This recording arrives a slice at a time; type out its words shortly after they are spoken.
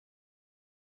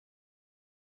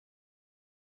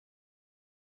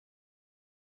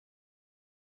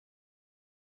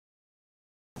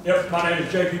Yep, my name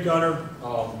is JP Gunter.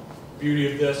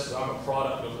 Beauty of this is I'm a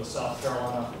product of the South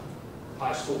Carolina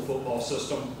high school football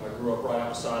system. I grew up right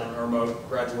outside in Irmo,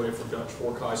 graduated from Dutch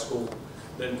Fork High School,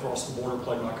 then crossed the border,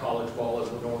 played my college ball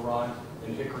at Lenore Ryan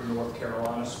in Hickory, North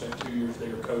Carolina, spent 2 years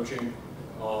there coaching.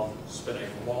 Spent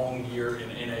a long year in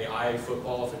NAIA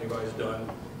football, if anybody's done,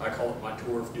 I call it my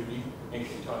tour of duty, in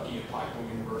Kentucky at Pikeville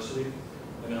University.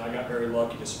 And then I got very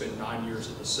lucky to spend 9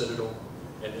 years at the Citadel,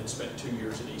 and then spent 2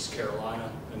 years at East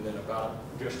Carolina. And then about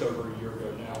just over a year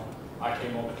ago now, I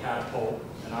came on the Catapult,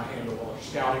 and I handle our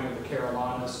scouting of the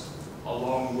Carolinas,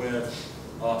 along with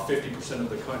 50% of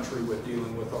the country with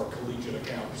dealing with our collegiate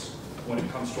accounts when it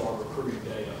comes to our recruiting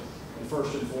data. And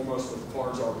first and foremost, with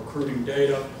regards to our recruiting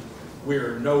data, we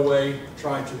are in no way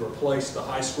trying to replace the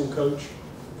high school coach.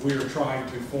 We are trying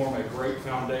to form a great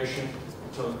foundation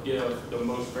to give the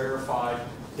most verified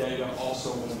data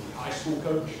also on the high school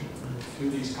coach to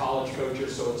these college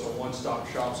coaches, so it's a one-stop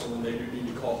shop. So when they do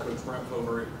need to call Coach Brent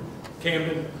over at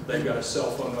Camden, they've got a cell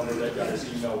phone number, they've got his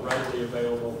email readily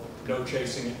available, no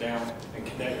chasing it down, and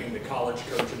connecting the college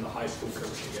coach and the high school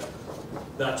coach together.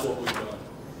 That's what we've done.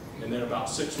 And then about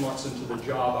 6 months into the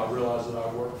job, I realized that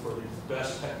I worked for the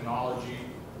best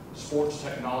sports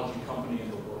technology company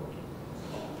in the world.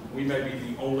 We may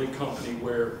be the only company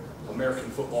where American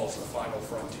football is the final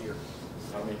frontier.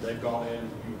 I mean, they've gone in,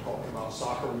 you talked about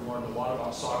soccer, we've learned a lot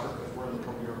about soccer because we're in the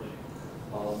Premier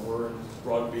League. We're in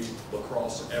rugby,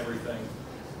 lacrosse, everything.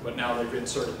 But now they've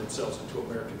inserted themselves into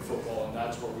American football, and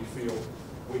that's where we feel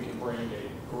we can bring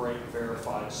a great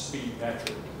verified speed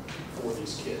metric for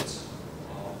these kids.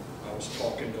 I was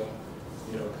talking to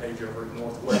Paige over at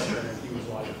Northwestern, and he was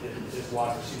like, his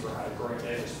wide receiver had a great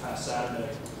day this past Saturday,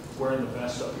 wearing the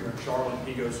vest up here in Charlotte.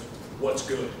 He goes, what's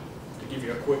good? To give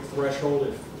you a quick threshold,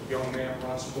 if a young man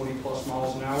runs 20+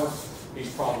 miles an hour,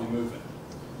 he's probably moving.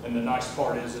 And the nice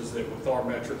part is that with our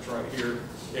metrics right here,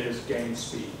 it is game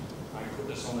speed. I can put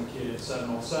this on a kid at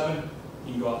 7-on-7,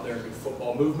 he can go out there and do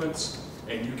football movements,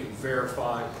 and you can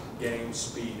verify game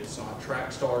speed. It's not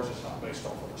track stars, it's not based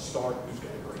off of a start, who's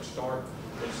got a great start.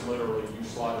 It's literally, you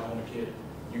slide it on a kid,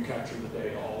 you capture the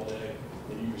data all day,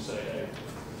 and you say, hey,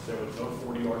 there was no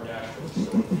 40-yard dash, but it's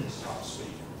still at its top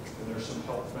speed. And there's some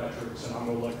health metrics, and I'm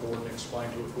going to let Gordon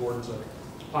explain to it. Gordon's a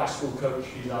high school coach.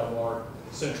 He's out of our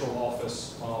central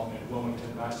office in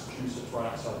Wilmington, Massachusetts,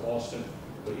 right outside of Boston.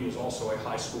 But he is also a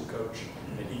high school coach,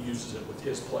 and he uses it with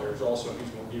his players also. He's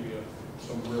going to give you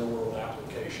some real-world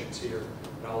applications here,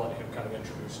 and I'll let him kind of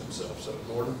introduce himself. So,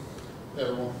 Gordon. Hey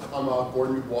everyone, I'm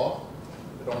Gordon DuBois.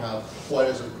 I don't have quite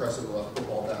as impressive a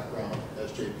football background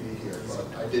as JP here,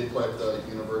 but I did play at the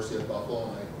University of Buffalo,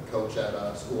 and I coach at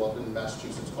a school up in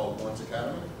Massachusetts called Lawrence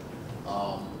Academy.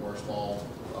 We're a small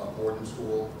boarding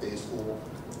school, day school.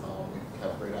 We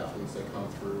have great athletes that come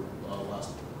through.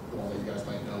 Last one that you guys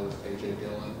might know is AJ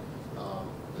Dillon.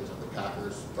 There's the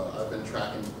Packers, but I've been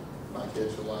tracking my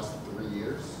kids for the last 3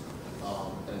 years,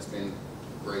 and it's been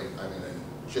great. I mean,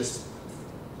 just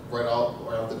right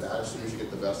off the bat, as soon as you get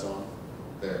the vest on,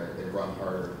 they run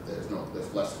harder.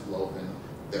 There's less flow, and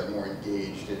they're more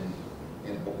engaged in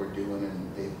what we're doing,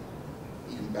 and they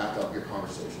even back up your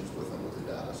conversations with them with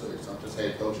the data. So it's not just,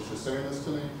 hey, coach is just saying this to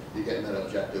me. You're getting that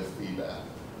objective feedback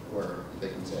where they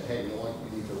can say, hey, you know what,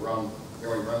 you need to run. You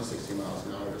only run 60 miles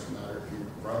an hour. It doesn't matter if you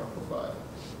run for 5,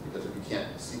 because if you can't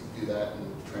do that and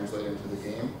translate into the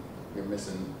game, you're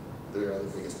missing the other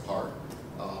biggest part.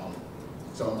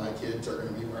 Some of my kids are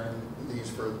going to be wearing these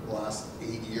for the last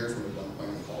 8 years when they're done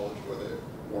playing in college, where they're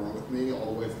worn with me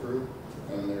all the way through,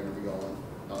 and they're going to be going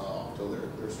until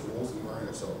their schools and wearing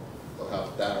it. So they'll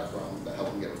have data from that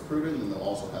help them get recruited, and they'll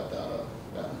also have data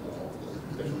that will hopefully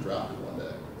get them drafted one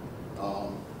day.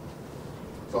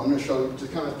 So I'm going to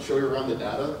kind of show you around the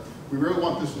data. We really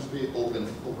want this to be open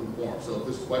forum. So if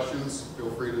there's questions,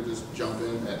 feel free to just jump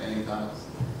in at any time.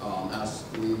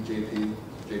 Ask me, JP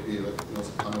knows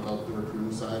a ton about the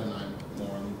recruiting side, and I'm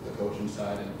more on the coaching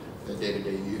side and the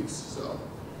day-to-day use. So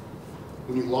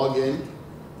when you log in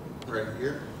right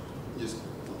here, just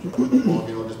log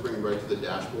in, I'll just bring you right to the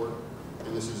dashboard.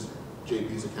 And this is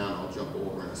JP's account. I'll jump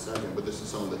over in a second, but this is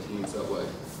some of the teams that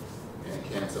and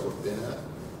camps that we've been at,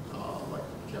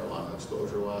 like Carolina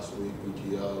Exposure last week,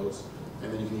 VTOs,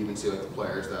 and then you can even see like the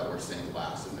players that were staying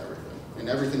last and everything. And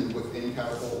everything within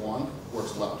Catapult One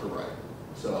works left to right.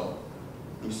 So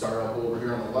you start up over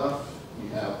here on the left, you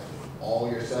have all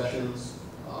your sessions.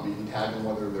 You can tag them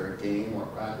whether they're a game or a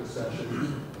practice session,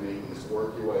 and then you can just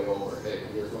work your way over. Hey,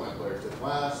 here's what my players did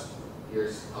last,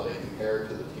 here's how they compare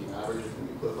to the team average, and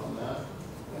you click on that,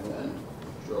 and then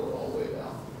scroll it all the way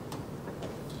down.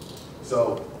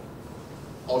 So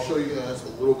I'll show you guys a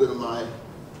little bit of my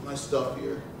stuff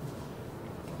here.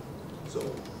 So,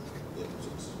 yeah,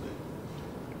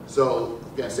 so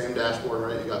again, same dashboard,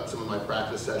 right? You got some of my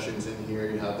practice sessions in here.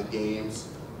 You have the games.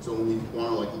 So when you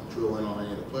want to like drill in on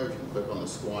any of the players, you can click on the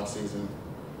squad season,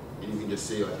 and you can just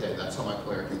see like, hey, that's how my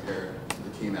player compared to the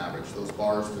team average. Those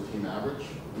bars are the team average,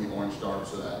 and the orange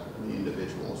stars are that the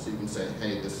individual. So you can say,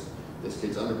 hey, this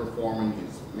kid's underperforming.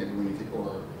 Maybe we need to,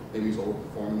 or maybe he's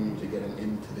overperforming. We need to get him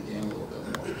into the game a little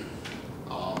bit more.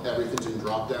 Everything's in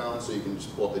drop down, so you can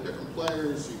just pull up the different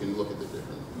players. You can look at the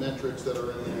different metrics that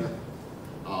are in there.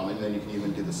 And then you can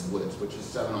even do the splits, which is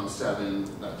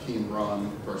 7-on-7, team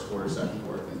run, first quarter, second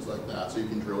quarter, things like that. So you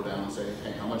can drill down and say,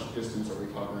 hey, how much distance are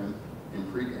we covering in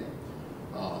pregame?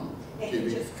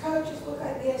 And just coaches look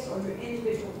at this, or your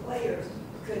individual players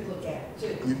could look at it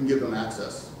too. You can give them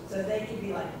access. So they could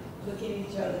be like looking at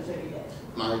each other's every day.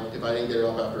 If I didn't get it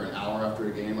up after an hour after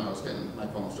a game, my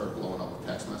phone started blowing up with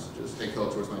text messages. Hey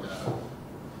coach, where's my data?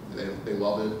 They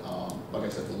love it. Like I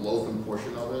said, the loafing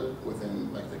portion of it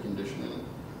within like the conditioning,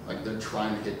 like they're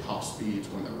trying to hit top speeds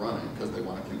when they're running because they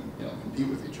want to compete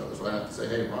with each other. So I have to say,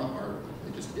 hey, run hard.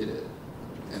 They just did it,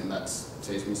 and that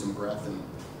saves me some breath and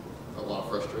a lot of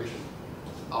frustration.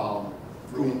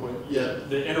 Yeah,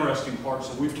 the interesting part,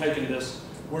 so we've taken this,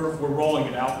 we're rolling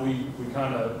it out. We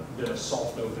kind of did a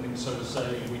soft opening, so to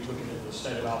say, and we took it into the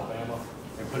state of Alabama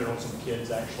and put it on some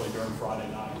kids actually during Friday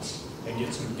nights and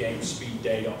get some game speed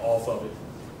data off of it.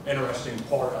 Interesting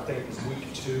part, I think, is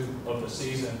week 2 of the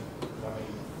season. I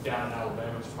mean, down in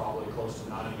Alabama, it's probably close to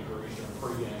 90 degrees during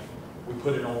pregame. We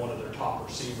put it on one of their top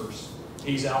receivers.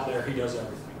 He's out there, he does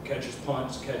everything. Catches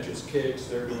punts, catches kicks,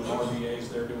 they're doing RBAs,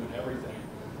 they're doing everything.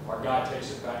 Our guy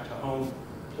takes it back to home,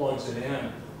 plugs it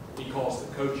in. He calls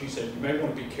the coach, he said, you may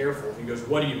want to be careful. He goes,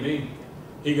 what do you mean?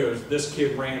 He goes, this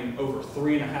kid ran over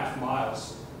 3.5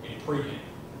 miles in pregame.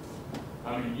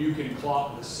 I mean, you can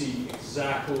clock to see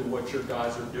exactly what your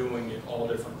guys are doing at all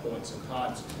different points and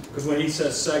times. Because when he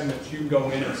says segments, you can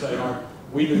go in and say, all right,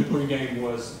 we knew pregame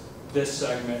was this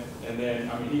segment, and then,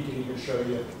 I mean, he can even show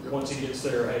you, once he gets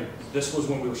there, hey, this was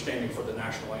when we were standing for the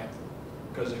national anthem,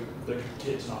 because the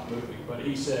kid's not moving. But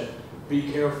he said,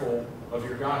 be careful of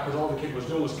your guy, because all the kid was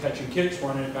doing was catching kicks,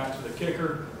 running it back to the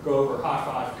kicker, go over,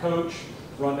 high-five coach,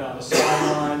 run down the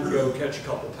sideline, go catch a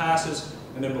couple passes,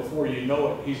 and then before you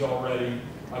know it, he's already,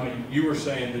 I mean, you were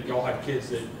saying that y'all had kids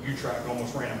that you tracked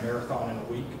almost ran a marathon in a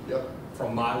week. Yep.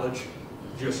 From mileage,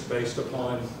 just based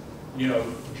upon,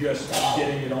 just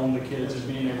getting it on the kids and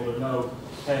being able to know,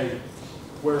 hey,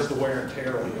 where's the wear and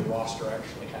tear on your roster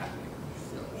actually happening?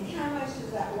 And how much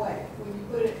does that weigh when you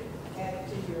put it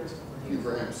to your... 2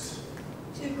 grams.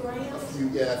 2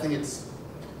 grams? Yeah, I think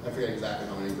I forget exactly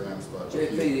how many grams, but...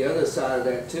 JP, the other side of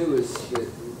that too is that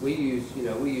we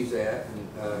use that,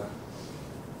 and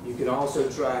you can also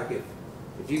track it.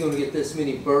 If you're going to get this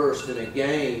many bursts in a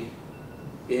game,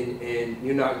 and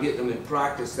you're not getting them in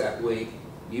practice that week,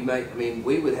 we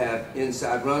would have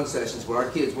inside run sessions where our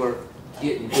kids weren't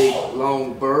getting big,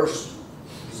 long bursts.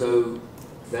 So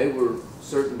they were,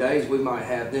 certain days we might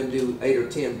have them do 8 or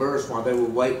 10 bursts while they were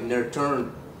waiting their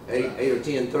turn, 8 or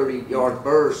 10 30-yard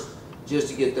bursts, just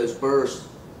to get those bursts,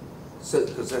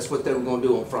 because that's what they were going to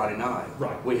do on Friday night.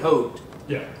 Right. We hoped.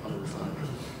 Yeah. 100%.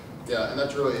 Yeah, and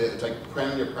that's really it. It's like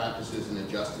cramming your practices and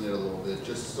adjusting it a little bit,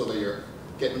 just so that you're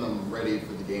getting them ready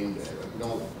for the game day. Like, you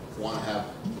don't want to have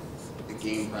a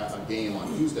game on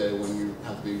Tuesday when you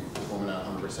have to be performing at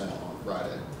 100% on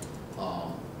Friday.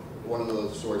 One of the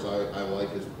stories I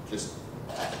like is just,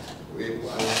 I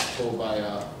was told by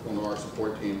one of our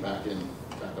support team back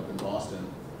up in Boston.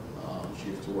 She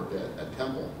used to work at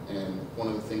Temple, and one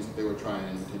of the things that they were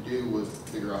trying to do was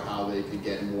figure out how they could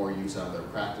get more use out of their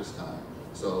practice time.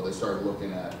 So they started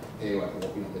looking at, hey,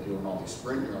 they're doing all these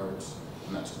sprint yards,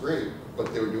 and that's great,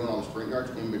 but they were doing all the sprint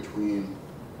yards in between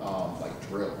like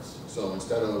drills. So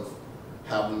instead of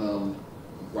having them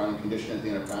run condition at the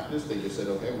end of practice, they just said,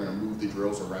 okay, we're going to move the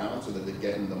drills around so that they're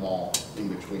getting them all in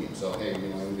between. So hey,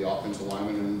 the offensive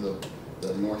lineman in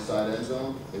the north side end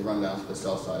zone, they run down to the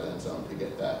south side end zone to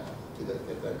get that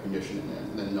conditioning in,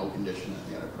 and then no condition at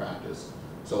the end of practice.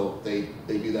 So they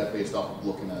do that based off of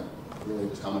looking at really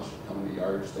just how many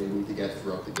yards they need to get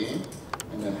throughout the game,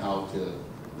 and then how to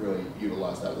really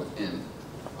utilize that within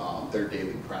their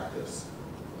daily practice.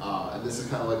 And this is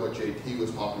kind of like what JT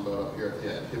was talking about up here at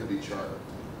the activity chart,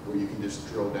 where you can just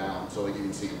drill down. So like you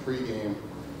can see in pregame,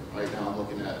 right now I'm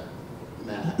looking at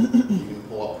Matt. You can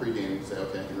pull up pregame and say,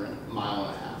 okay, I can run 1.5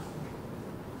 miles.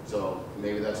 So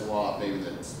maybe that's a lot, maybe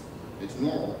it's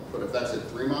normal, but if that's at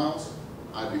 3 miles,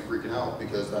 I'd be freaking out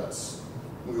because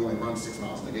we only run 6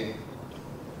 miles in a game.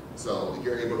 So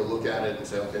you're able to look at it and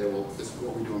say, okay, well, this is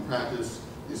what we do in practice.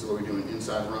 This is what we're doing: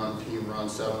 inside run, team run,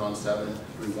 7-on-7.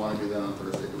 Do we want to do that on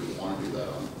Thursday? Do we want to do that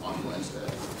on Wednesday?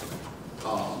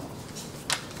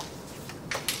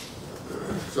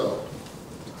 So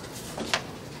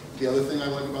the other thing I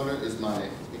like about it is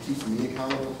it keeps me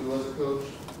accountable too as a coach,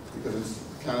 because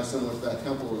it's kind of similar to that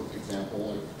Temple example.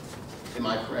 Like, am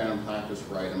I random practice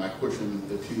right? Am I pushing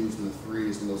the 2s and the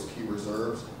 3s and those key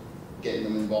reserves, getting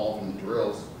them involved in the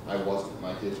drills? I wasn't.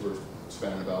 My kids were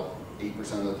spending about 8%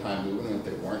 of the time moving, and if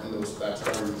they weren't in that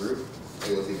starting group,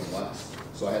 it was even less.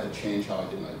 So I had to change how I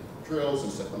did my drills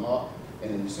and set them up, and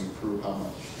then just improve how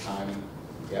much time and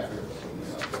effort I put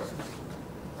in out there.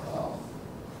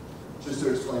 Just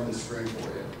to explain the screen for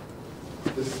you,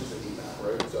 this is just a heat map,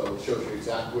 right? So it shows you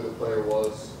exactly where the player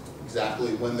was,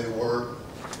 exactly when they were,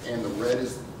 and the red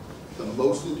is the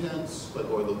most intense,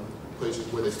 or the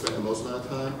places where they spend the most amount of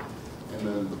time, and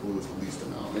then the blue is the least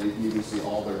amount. And you can even see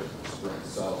all their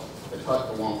sprints. So the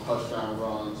long touchdown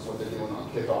runs, what they're doing on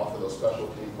kickoff for those special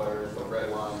team players, the red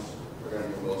lines are going to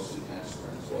be the most intense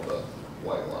sprints, while the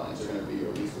white lines are going to be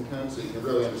your least intense. So you can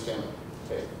really understand,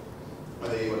 okay, are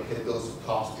they able to hit those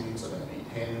top speeds? Are they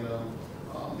maintaining them?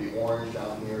 The orange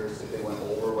down here is if they went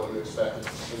over what you expected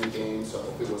in the game. So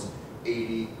if it was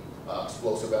 80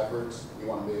 explosive efforts, you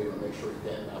want to be able to make sure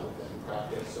you're getting that within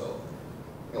practice. So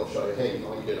it'll show you, hey,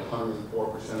 you did 104%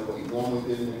 of what you normally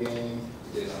did in the game.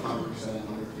 You did 100%,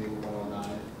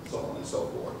 109, so on and so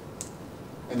forth.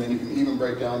 And then you can even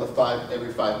break down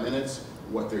every 5 minutes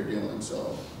what they're doing.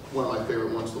 So one of my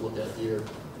favorite ones to look at here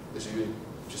is you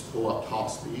just pull up top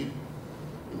speed,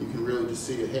 and you can really just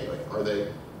see it. Hey, like, are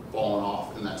they falling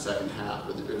off in that second half?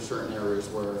 But there are certain areas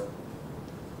where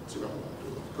it's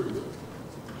pretty good.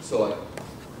 So like,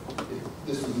 if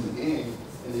this was in the game,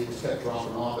 and they just kept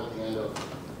dropping off at the end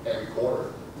of every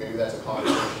quarter, maybe that's a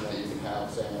conversation that you can have,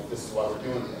 saying like, this is why we're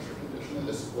doing the extra condition, and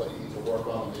this is what you need to work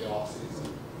on in the off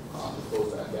season to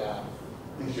close that gap,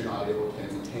 because you're not able to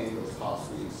maintain those top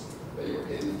speeds that you were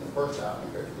hitting in the first half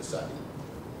compared to the second.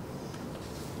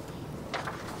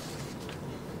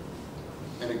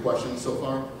 Any questions so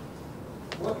far?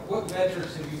 What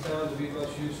metrics have you found to be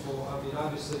most useful? I mean,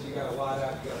 obviously you got a wide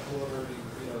out, you got a corner,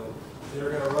 they're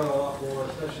going to run a lot more,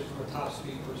 especially from a top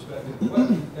speed perspective. What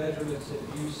measurements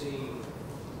have you seen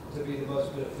to be the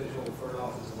most beneficial for an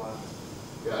offensive lineman?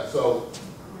 Yeah, so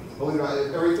believe it or not,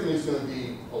 everything is going to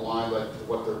be aligned like to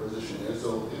what their position is.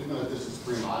 So even if this is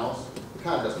 3 miles, it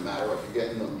kind of doesn't matter. Like, you're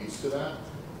getting them used to that.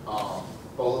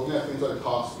 But looking at things like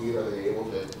top speed, are they able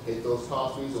to hit those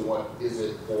top speeds, and what is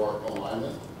it for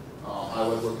alignment? I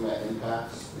was looking at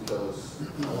impacts because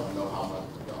I want to know how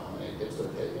many hits they're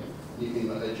taking. You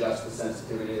can adjust the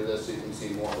sensitivity of this so you can see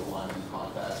more of the line in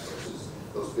contact versus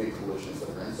those big collisions that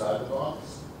are inside the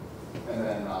box. And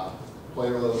then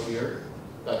player load here,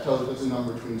 that tells you it's a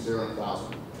number between 0 and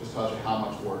 1,000. Just tells you how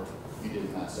much work you did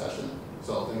in that session.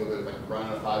 So think of it like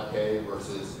running a 5K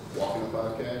versus walking a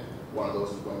 5K. One of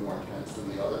those is going more intense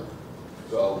than the other.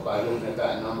 So by looking at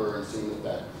that number and seeing that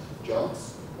that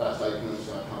jumps, that's how you can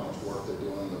understand how much work they're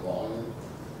doing in the volume.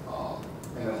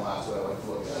 And then lastly, I like to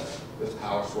look at this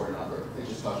power score number. It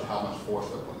just tells you how much force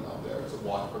they're putting out there. It's a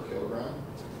watt per kilogram.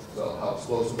 So how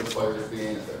explosive the player's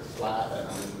being, if they're flat, that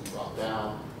number can drop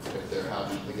down. If they're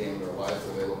having the game of their life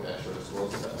where they look extra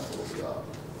explosive, that number will be up.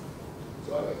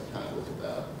 So I like to kind of look at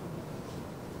that.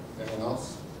 Anyone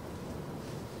else?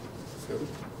 Good.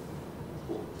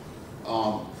 Cool.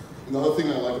 Another thing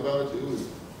I like about it too is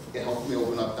it helps me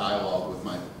open up dialogue with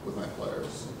my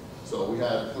players. So we've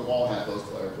all had those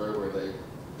players, right, where they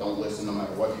don't listen no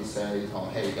matter what you say. You tell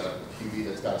them, hey, you got a QB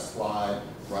that's got a slide,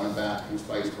 running back who's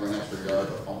fighting for an extra yard,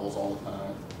 but fumbles all the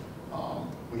time.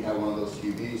 We had one of those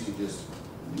QBs who just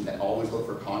always looked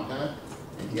for contact,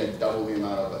 and he had double the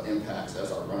amount of impacts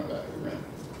as our running back who ran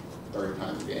 30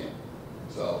 times a game.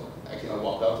 So I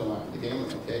walked up to him after the game,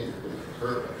 and okay, you're going to get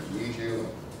hurt, I can need you,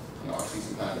 and I see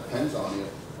some kind of depends on you.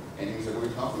 And he said, what are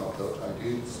you talking about, coach? I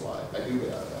do slide, I do get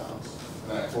out of bounds.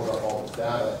 And then I pulled up all this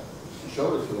data and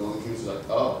showed it to him, and he was like,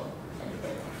 oh,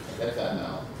 I get that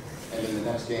now. And then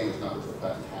the next game, his numbers were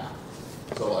cut in half.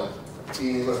 So like,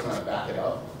 being able to kind of back it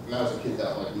up. And that was a kid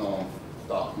that like no one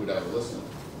thought he would ever listen.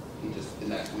 He just, the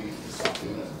next week, he stopped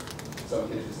doing it. Some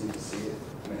kids just need to see it,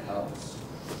 and it helps.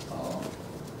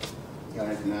 You got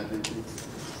anything to add, JP?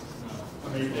 No.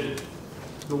 I mean,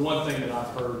 the one thing that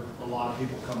I've heard a lot of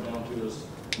people come down to is,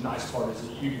 the nice part is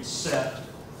that you can set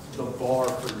the bar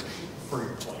for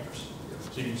your players.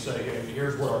 So you can say, hey,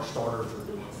 here's what our starters are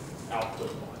doing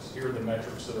output-wise. Here are the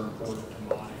metrics that are important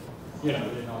to mine. You know,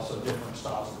 and also different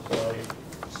styles of play.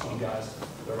 Some guys,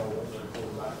 they're older, their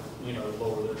quarterback,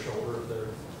 lower their shoulder. They're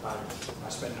I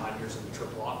spent 9 years in the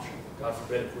triple option. God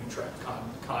forbid if we track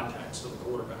contacts to the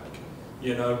quarterback,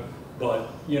 you know.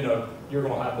 But, you know, you're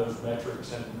going to have those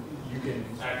metrics, and you can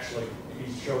actually,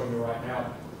 he's showing you right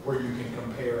now, where you can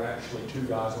compare actually two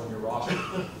guys on your roster,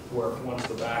 where one's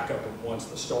the backup and one's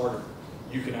the starter.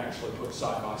 You can actually put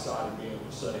side by side and be able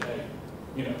to say, hey,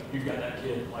 you know, you've got that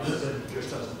kid, like I said, who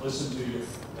just doesn't listen to you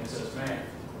and says, man,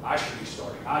 I should be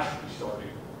starting, I should be starting.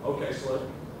 Okay, so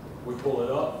we pull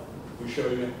it up, we show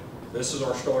you, this is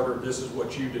our starter, this is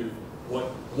what you do,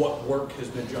 what work has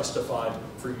been justified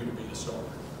for you to be the starter,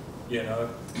 you know?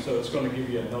 So it's going to give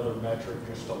you another metric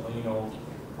just to lean on.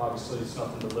 Obviously, it's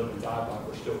nothing to live and die by,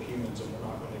 we're still humans and we're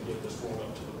not going to give this world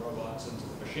up to the robots and to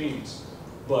the machines,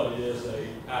 but it is a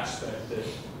aspect that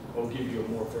will give you a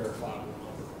more verifiable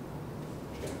number.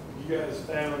 Okay. You guys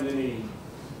found any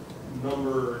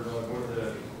number, like one of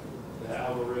the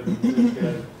algorithms that you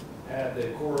guys have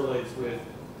that correlates with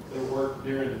their work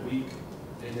during the week,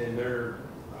 and then they're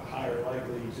higher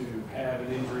likely to have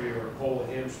an injury or pull a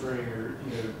hamstring, or,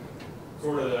 you know,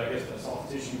 sort of, I guess, the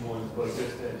soft tissue ones, but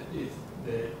just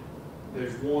that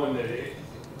there's one that,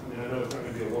 I mean, I know it's not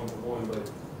going to be a one-for-one, but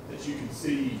that you can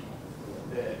see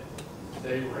that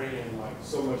they ran like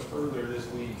so much further this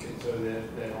week, and so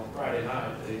that on Friday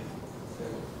night they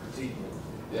were critiquing it.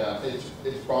 Yeah,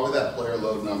 it's probably that player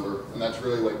load number, and that's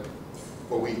really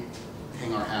what we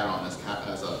hang our hat on as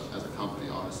a company,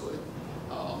 honestly.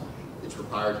 It's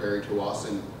proprietary to us,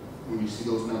 and when you see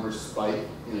those numbers spike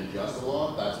and adjust a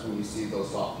lot, that's when you see those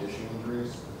soft tissue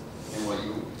injuries. And what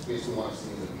you basically want to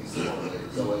see is a V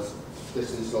correlate. So as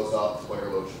distance goes up, player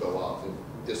load should go up.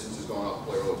 If distance is going up,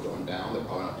 player load's going down, they're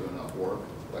probably not doing enough work,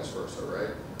 vice versa,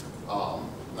 right?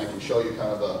 And I can show you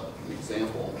kind of an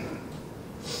example.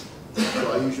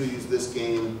 So I usually use this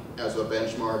game as a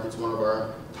benchmark. It's one of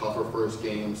our tougher first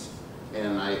games,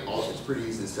 and it's pretty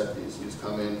easy to set these. You just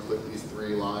come in, click these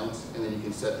 3 lines, and then you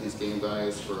can set these game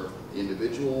values for the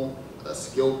individual, a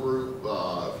skill group.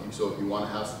 So if you want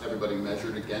to have everybody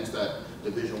measured against that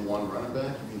Division I running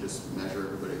back, you can just measure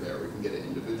everybody there. We can get it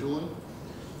individually,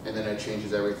 and then it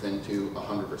changes everything to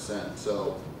 100%.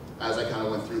 So as I kind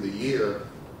of went through the year,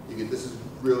 this is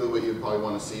really what you'd probably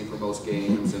want to see for most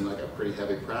games in like a pretty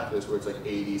heavy practice, where it's like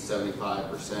 80,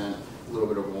 75%, a little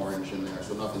bit of orange in there,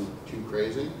 so nothing too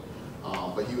crazy.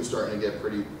 But he was starting to get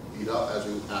pretty beat up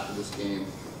after this game,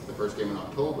 the first game in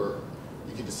October.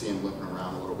 You get to see him limping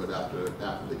around a little bit after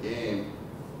the game,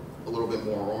 a little bit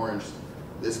more orange.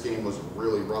 This game was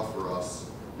really rough for us.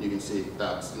 You can see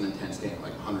that's an intense game,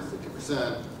 like 150%,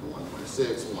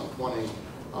 126, 120.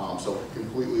 So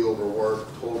completely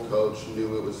overworked. Told coach,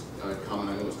 knew it was coming.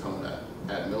 I knew it was coming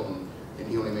at Milton, and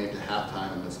he only made it to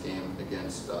halftime in this game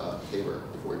against Tabor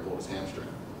before he pulled his hamstring.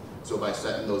 So by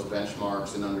setting those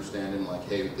benchmarks and understanding, like,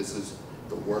 hey, this is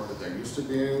the work that they're used to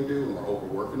being able to do, and we're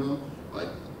overworking them, like,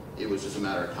 it was just a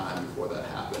matter of time before that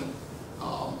happened.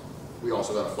 We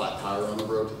also got a flat tire on the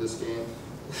road to this game,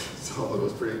 so it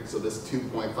was pretty. So this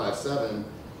 2.57,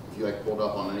 if you like pulled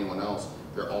up on anyone else,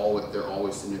 they're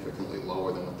always significantly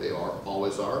lower than what they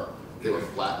always are. They were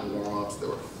flat in warm-ups, they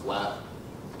were flat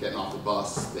getting off the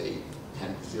bus, they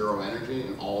had 0 energy,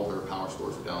 and all of their power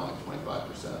scores were down like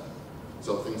 25%.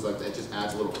 So things like that just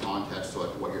adds a little context to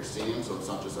like what you're seeing, so it's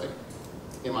not just like,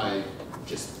 am I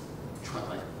just trying,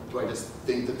 like, do I just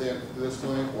think that they're this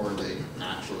way, or are they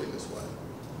actually this way?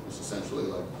 It's essentially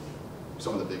like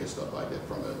some of the biggest stuff I get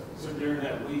from it. So during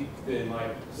that week, then,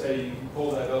 like, say you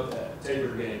pull that up, that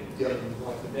Tabor game, Yep. and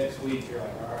like the next week, you're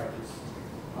like, all right,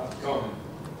 it's coming.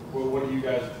 Well, what do you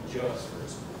guys adjust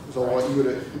for? So what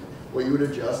you would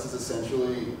adjust is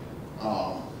essentially,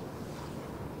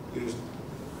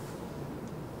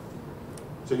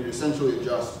 you essentially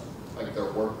adjust like their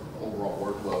overall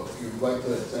workload. You'd like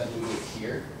to essentially get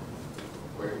here,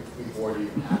 where before it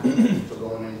even happened. So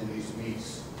going into these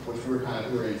weeks, which we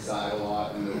were inside a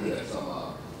lot, and then we had a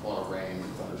lot of rain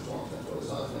and thunderstorms, and so it's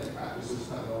not as many practices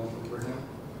kind of going for him.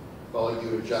 But like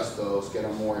you adjust those, get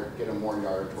them more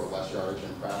yardage or less yardage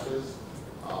in practice.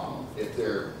 If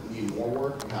they're needing more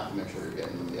work, you have to make sure you're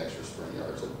getting them the extra sprint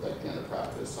yards at the end of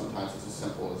practice. Sometimes it's as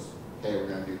simple as, hey, we're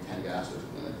going to do 10 gassers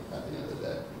at the end of the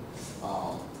day.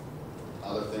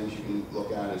 Other things you can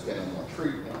look at is getting more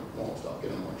treatment,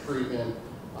 getting more treatment,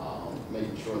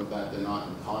 making sure that they're not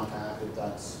in contact, if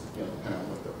that's, depending on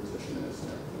what their position is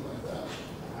and everything like that.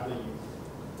 How do you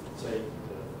take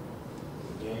the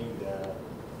game data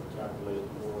and calculate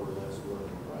more or less work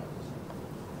in practice?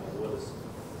 What is?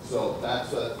 So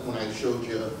that's when I showed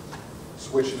you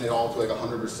switching it all to like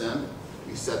 100%,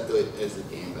 you set it as the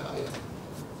game value.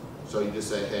 So you just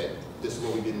say, hey, this is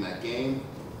what we did in that game.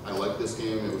 I like this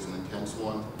game. It was an intense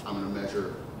one. I'm going to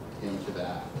measure him to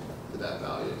that. that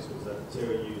value. So does that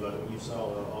tell you, like when you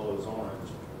saw all those orange,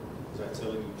 is that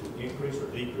telling you to increase or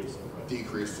decrease in price?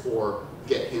 Decrease or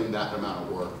get him that amount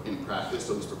of work in practice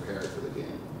so he's prepared for the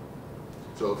game.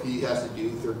 So if he has to do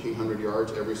 1,300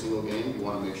 yards every single game, you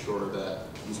want to make sure that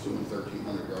he's doing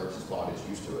 1,300 yards, his body's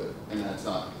used to it, and that's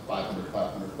not 500,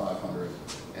 500, 500,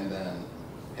 and then,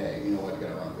 hey, you know what, you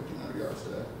gotta run 1,500 yards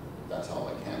today. That's how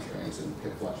like hamstrings and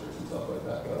hip flexors and stuff like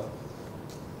that go.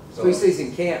 So,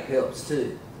 Preseason camp helps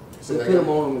too. So put them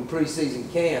on in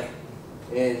preseason camp,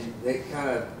 and they kind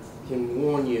of can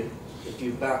warn you if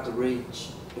you're about to reach,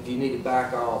 if you need to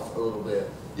back off a little bit.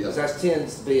 Because that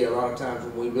tends to be a lot of times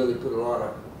when we really put a lot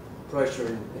of pressure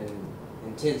and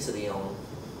intensity on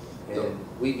them. And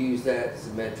we've used that as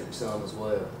a metric some as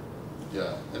well.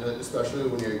 Yeah, and especially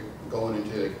when you're going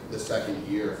into like the second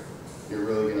year, you're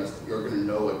gonna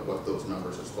know like what those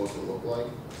numbers are supposed to look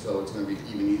like. So it's gonna be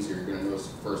even easier. You're gonna notice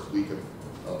the first week of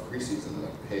preseason,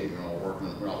 like, hey,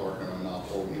 we're not working on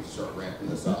enough, or we need to start ramping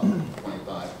this up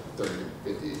 25, 30,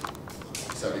 50,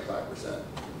 75%.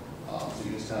 So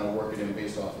you just kind of work it in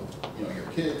based off of your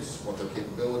kids, what their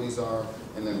capabilities are,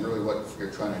 and then really what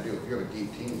you're trying to do. If you have a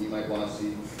deep team, you might want to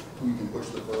see who you can push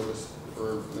the furthest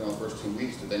for first 2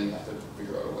 weeks, but then you have to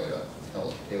figure out a way to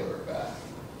tailor it back.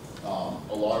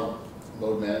 A lot of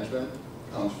load management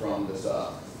comes from this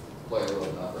player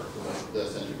load number. So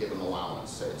this, and you give an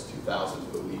allowance. Say it's 2,000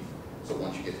 for the week. So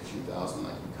once you get to 2,000,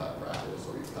 like you cut practice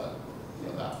or you cut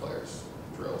that player's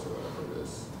drills or whatever it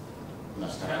is. And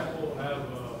that's kind of Catapult have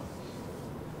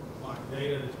like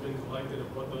data that's been collected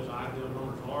of what those ideal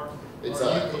numbers are? It's, or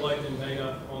are you collecting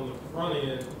data on the front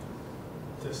end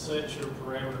to set your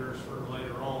parameters for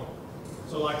later on?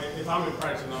 So like if I'm in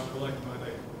practice and I'm collecting my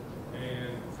data,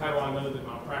 and how do I know that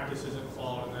my practice isn't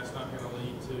flawed and that's not going to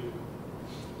lead to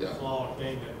flawed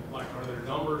game day? Like are there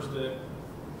numbers that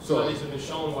studies have been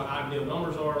showing what ideal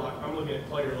numbers are? Like I'm looking at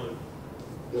player load,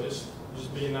 just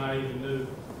being naive and new.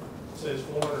 It says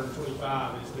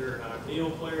 425. Is there an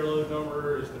ideal player load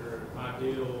number? Is there an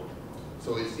ideal?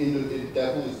 So it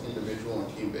definitely is individual and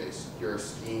team based. Your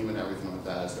scheme and everything like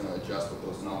that is going to adjust what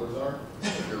those numbers are.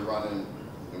 If you're running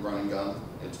gun,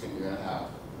 you're going to have a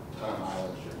ton of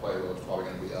mileage. Your player load's probably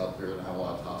going to be up. You're going to have a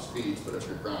lot of top speeds. But if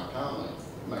you're ground pounding,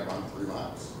 you might run 3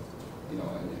 miles. You know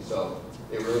what I mean? So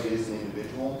it really is an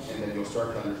individual, and then you'll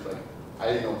start to understand. Like, I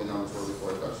didn't know what the numbers were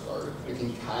before I got started. It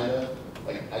can kind of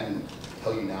I can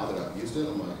tell you now that I've used it.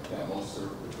 I'm like, yeah, most are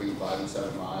between 5 and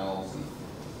 7 miles, and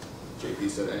JP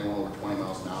said anyone over 20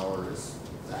 miles an hour is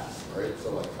fast, right?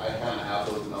 So like I kind of have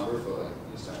those numbers, but like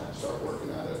you just kind of start working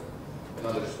at it. In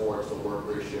other sports, the work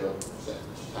ratio,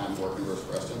 time working versus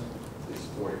resting, is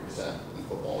 40%. In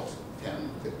football, it's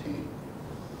 10, 15.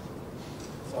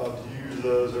 Do you use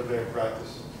those every day in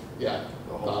practice? Yeah,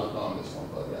 not on this one,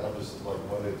 but yeah. I'm just like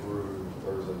Monday through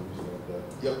Thursday using it every day.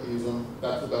 Yep, use them.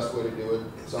 That's the best way to do it.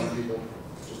 Some people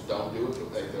just don't do it,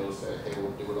 but they'll say, hey,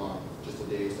 we'll do it on just the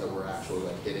days that we're actually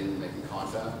like hitting and making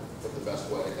contact. But the best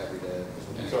way every day.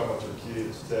 When you talk about your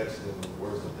kids texting,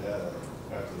 where's the data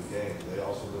after the game? Do they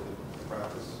also look at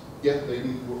practice? Yeah, they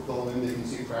can go in, they can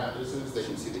see practices, they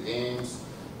can see the games,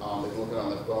 they can look it on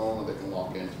their phone, or they can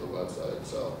log into the website.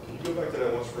 So can you go back to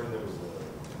that one screen that was the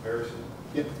comparison?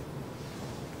 Yep.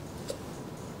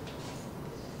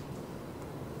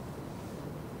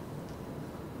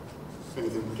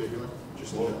 Anything particular?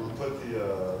 Just well, we put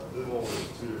this one was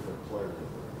 2 different players in there.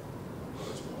 Oh,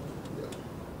 that's cool. Yeah.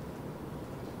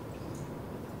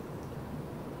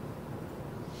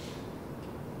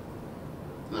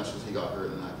 And that's just he got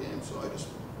hurt in that game, so I just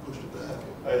pushed it back.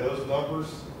 Hey, those numbers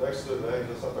next to the names,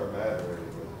 that's not their mad or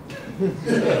anything.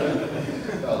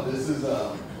 No, this is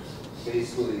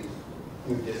basically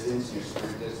your distance, your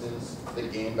sprint distance, the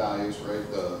game values, right?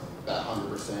 That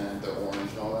 100%, the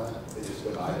orange and all that, they just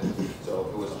divide it. So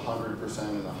if it was 100%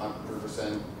 and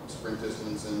 100% sprint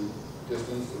distance and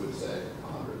distance, it would say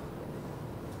 100.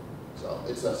 So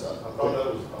it's that stuff. I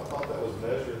thought that was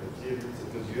measuring the kid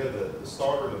because you had the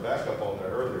starter and the backup on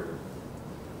there earlier.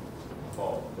 I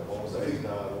thought that one was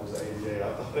 89, one was 88.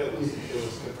 I thought it was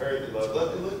compared to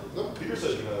look, Peter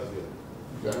says you're not as good.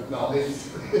 Yeah. No, I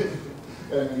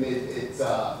mean it's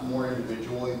more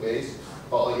individually based.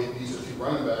 But like if these are 2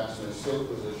 running backs in a skill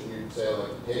position, you'd say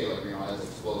like, hey, like you're not as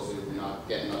explosive, you're not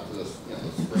getting up to those,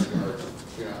 those sprint yards,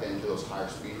 you're not getting to those higher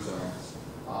speed zones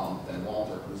than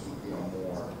Walter, who's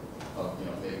more of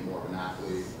maybe more of an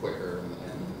athlete, quicker,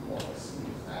 and more of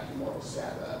actually more of a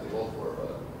stat that they both were.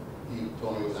 But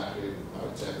Tony was actually, I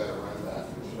would say, a better running back.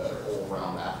 He was a better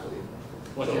all-around athlete.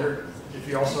 Well, so, if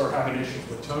you also are having issues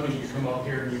with Tony, you come up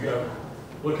here and you go,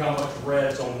 look how much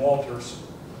red's on Walters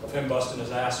of him busting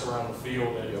his ass around the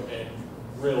field and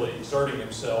really exerting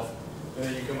himself. And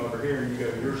then you come over here and you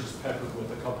go, yours is peppered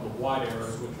with a couple of white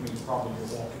arrows, which means probably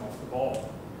you're walking off the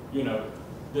ball. You know,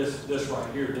 this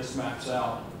right here, this maps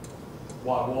out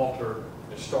why Walter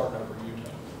is starting over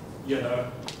you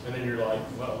know, and then you're like,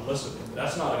 well, listen,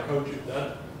 that's not a coach,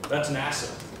 that's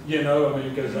NASA, you know, I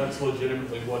mean, because that's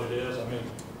legitimately what it is. I mean,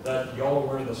 that y'all are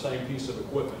wearing the same piece of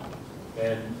equipment,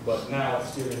 but now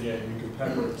it's giving you can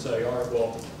pepper and say, all right,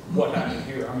 well, what happened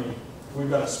here? I mean, we've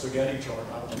got a spaghetti chart.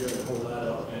 I don't know if you ever pull that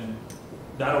up, and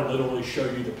that'll literally show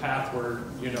you the path where,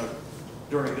 you know,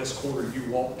 during this quarter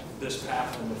you walked this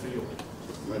path on the field.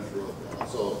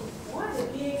 So One of the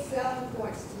big selling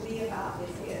points to me about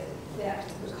this is that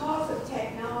because of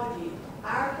technology,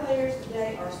 our players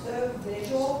today are so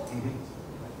visual.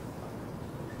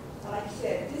 Like you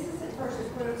said, this isn't personal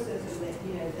criticism that,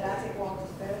 you know, that I think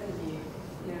Walter's better than you.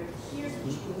 You know, here's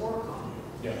what you can work on.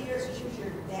 Yeah. Here's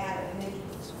your data, and then you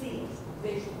can see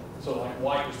visual. So like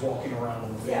white is walking around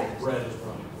on the field, Yeah. red is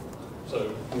running.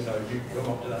 So, you know, you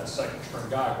come up to that second string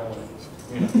guy going,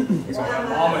 you know, you got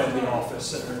mama in the office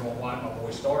sitting there going, why my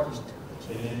boy starting?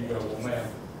 And then you go, well, man,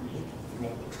 you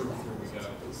want the truth, here we go.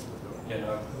 You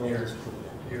know, here's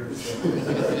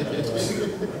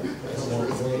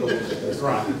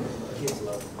right.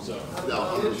 So,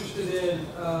 I'm interested in,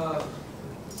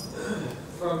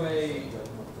 from a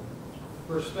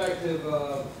perspective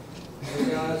of the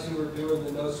guys who are doing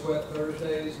the no sweat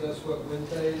Thursdays, no sweat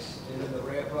Wednesdays, and then the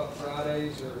ramp up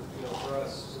Fridays, or, you know, for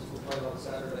us, since we're playing on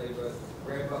Saturday, but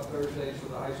ramp up Thursdays for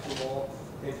the high school ball.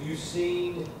 Have you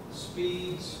seen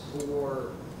speeds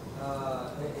for,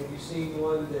 have you seen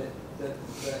one that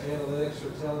the analytics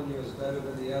are telling you is better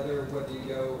than the other? Whether you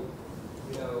go,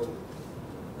 you know,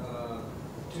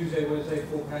 Tuesday, Wednesday,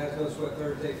 full pass, no sweat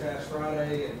Thursday, fast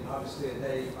Friday, and obviously a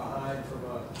day behind from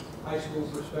a high school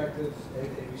perspective. Have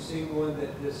you seen one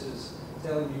that this is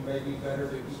telling you may be better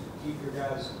to keep your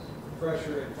guys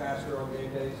fresher and faster on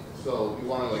game days? So you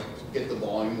want to like get the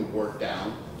volume of work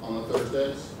down on the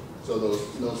Thursdays. So those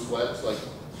no sweats, like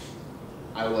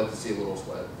I would like to see a little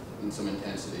sweat and some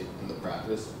intensity in the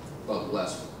practice, but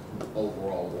less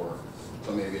overall work.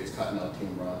 So maybe it's cutting out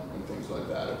team run and things like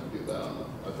that. If you do that on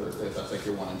a Thursday, if that's like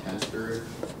your one intense period,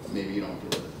 maybe you don't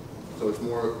do it. So it's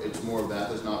more of that.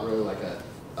 There's not really like a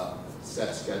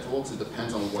set schedule, because it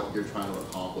depends on what you're trying to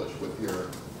accomplish with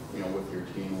your, you know, with your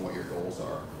team and what your goals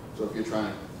are. So if you're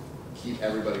trying to keep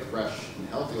everybody fresh and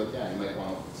healthy, like yeah, you might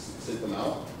want to sit them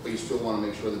out, but you still want to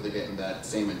make sure that they're getting that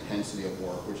same intensity of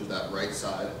work, which is that right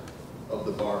side of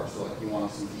the bar. So like you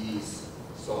want to see these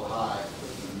so high,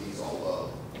 but these all low.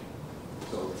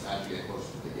 So as you get closer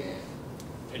to the game.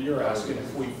 and you're asking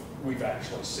if we've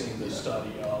actually seen the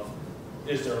study of,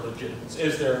 is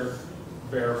there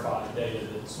verified data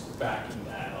that's backing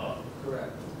that up?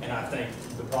 Correct. And I think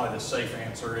probably the safe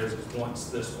answer is once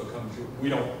this becomes, we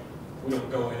don't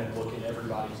go in and look at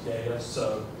everybody's data.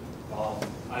 So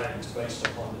I think it's based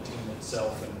upon the team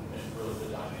itself and really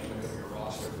the dynamic of your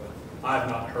roster. But I have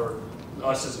not heard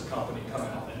us as a company come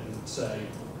out and say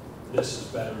this is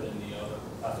better than the other.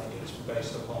 I think it's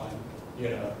based upon, you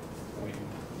know, I mean,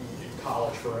 in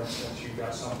college, for instance, you've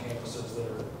got some campuses that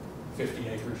are 50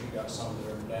 acres, you've got some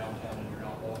that are in downtown and you're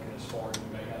not walking as far, and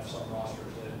you may have some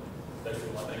rosters that they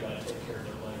feel like they got to take care of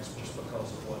their legs just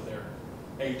because of what their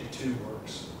 8 to 2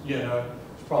 works. You know,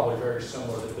 it's probably very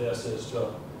similar to this as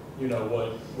to, you know,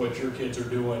 what your kids are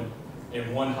doing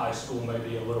in one high school may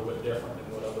be a little bit different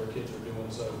than what other kids are doing.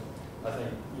 So I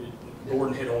think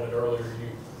Gordon hit on it earlier.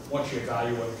 Once you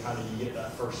evaluate, kind of you get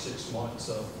that first 6 months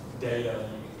of data,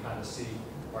 and you can kind of see,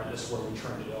 all right, this is where we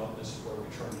trended up, this is where we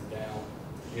trended down.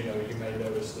 You know, you may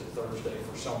notice that Thursday,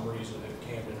 for some reason, if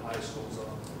Camden High School's a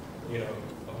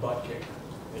butt kicker,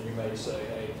 and you may say,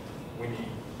 hey, we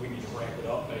need to ramp it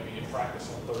up maybe in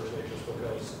practice on Thursday just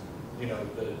because, you know,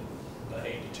 the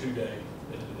 8 to 2 day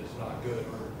is not good.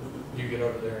 Or you get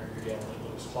over there and you're yelling at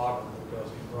Lewis Clobber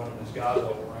because he's running his guys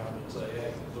all around and say,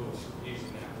 hey, Lewis, easy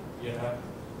now, you know?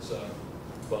 So,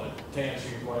 but to answer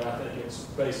your question, I think it's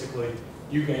basically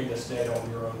you gain this data on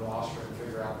your own roster and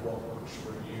figure out what works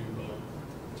for you. But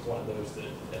it's one of those that,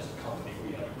 as a company,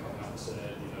 we haven't come out and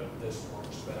said, you know, this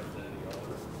works better than the other.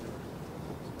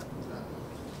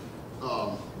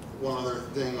 One other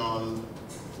thing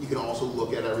you can also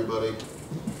look at everybody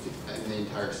in the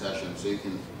entire session. So you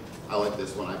can, I like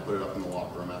this one, I put it up in the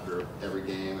locker room after every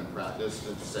game and practice,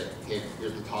 and just say, hey,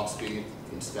 here's the top speed, you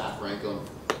can stack rank them,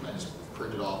 and I just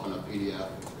print it off in a PDF,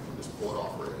 and just pull it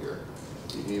off right here.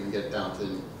 You can even get down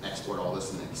to export all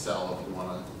this in Excel if you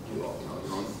want to do, you know,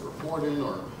 your own reporting,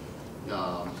 or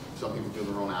some people do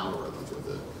their own algorithms with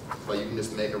it. But you can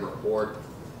just make a report,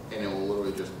 and it will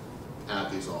literally just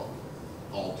add these all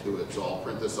to it. So I'll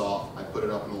print this off, I put it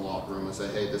up in the locker locker room and say,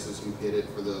 hey, this is who hit it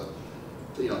for the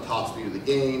top speed of the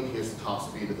game. Here's the top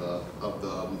speed of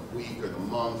the week or the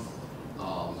month.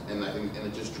 And I think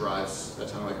it just drives.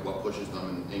 That's kind of like what pushes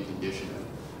them in conditioning.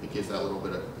 It gives that little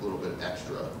bit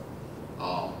extra.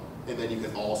 And then you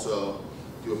can also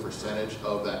do a percentage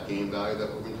of that game value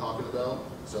that we've been talking about.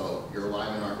 So your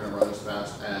linemen aren't going to run as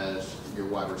fast as your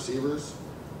wide receivers.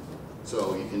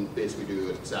 So you can basically do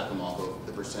it, exact them off of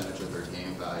the percentage of their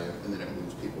game value, and then it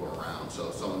moves people around. So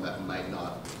someone that might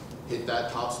not hit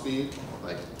that top speed,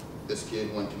 like this kid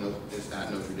is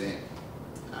at Notre Dame.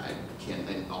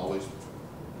 It always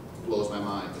blows my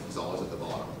mind, but he's always at the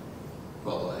bottom.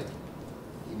 But like,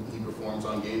 he performs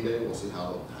on game day, we'll see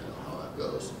how that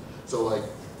goes. So like,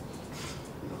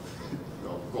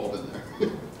 rolled in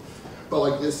there. But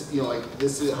like this,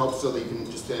 this helps so that you can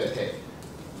just say, hey,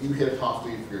 you hit a top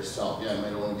speed for yourself. Yeah, it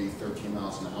might only be 13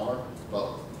 miles an hour,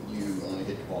 but you only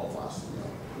hit 12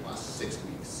 last 6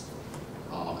 weeks.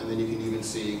 And then you can even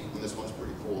see, and this one's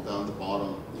pretty cool, down at the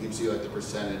bottom, you can see like the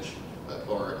percentage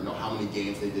or how many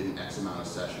games they did in X amount of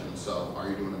sessions. So are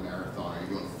you doing a marathon? Are you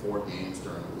doing 4 games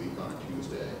during the week on a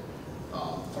Tuesday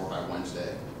or by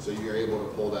Wednesday? So you're able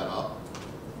to pull that up,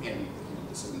 and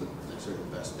this isn't necessarily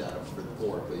the best data for the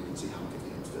board, but you can see how many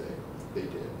games they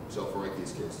did. So for like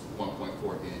these kids,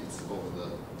 1.4 games over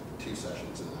the 2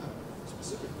 sessions in that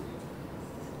specific week.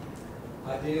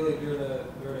 Ideally,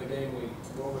 during a game week,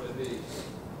 what would it be?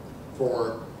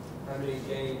 For how many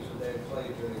games would they play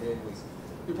during a game week?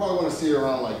 you probably want to see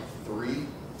around like 3, maybe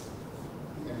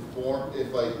 4.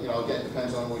 If like again, it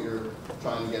depends on what you're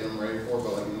trying to get them ready for,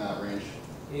 but like in that range.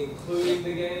 Including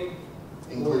the game?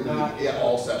 Including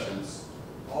all sessions.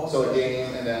 So a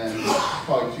game, and then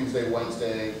probably Tuesday,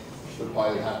 Wednesday would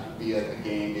probably have to be a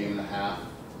game and a half.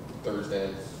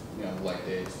 Thursdays, light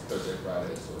days, Thursday,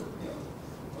 Fridays, or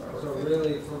whatever. So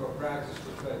really, from a practice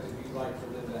perspective, you'd like for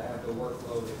them to have the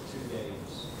workload of 2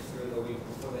 games during the week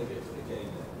before they get to the game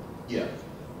day?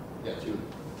 Yeah, 2.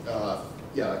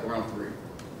 Like around 3.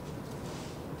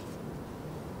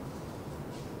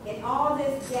 And all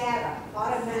this data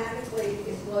automatically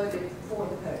is loaded for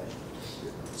the coach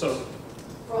So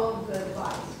from the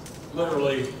device.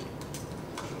 literally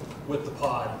with the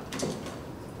pod,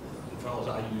 fellas,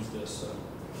 I use this,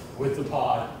 with the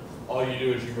pod, all you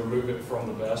do is you remove it from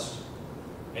the vest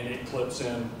and it clips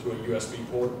in to a USB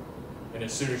port. And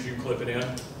as soon as you clip it in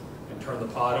and turn the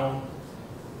pod on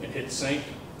and hit sync,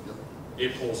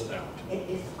 it pulls it out. It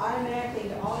is automatically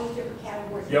into all these different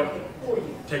categories Yep. for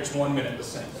you. Takes 1 minute to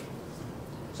sync.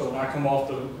 So when I come off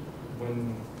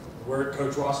when we're at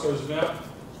Coach Roscoe's event,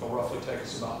 it's gonna roughly take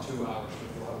us about 2 hours,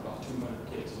 because we'll have about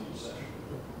 200 kids in each session.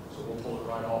 So we'll pull it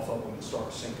right off of them and start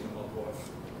syncing them up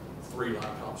with 3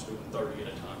 laptops doing 30 at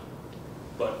a time.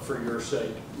 But for your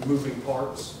sake, moving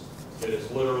parts, it is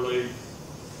literally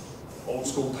old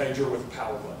school pager with a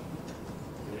power button.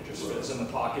 And it just fits in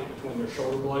the pocket between their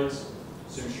shoulder blades.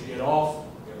 As soon as you get off,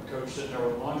 you have a coach sitting there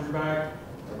with a laundry bag,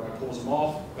 everybody pulls them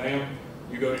off, bam,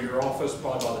 you go to your office,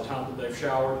 probably by the time that they've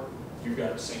showered, you've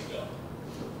got it synced up.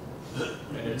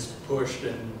 And it's pushed,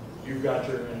 and you've got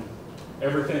and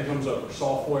everything comes over,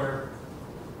 software,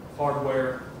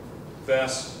 hardware,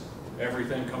 vest,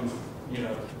 everything comes,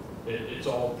 it's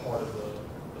all part of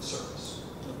the service.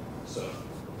 So.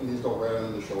 And these go right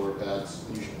under the shoulder pads,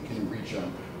 and you can reach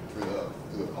them through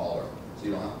the collar. So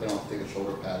they don't have to take the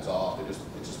shoulder pads off. It's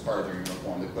just part of their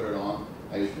uniform. They put it on.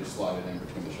 I usually just slide it in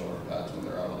between the shoulder pads when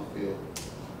they're out on the field.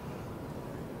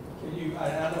 Can you,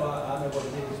 I know what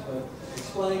it is, but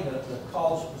explain the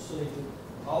cost procedure.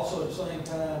 Also at the same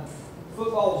time,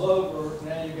 football's over,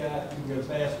 now you can go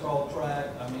basketball, track.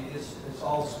 I mean, it's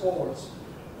all sports.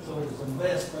 So it's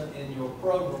investment in your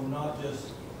program, not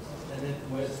just,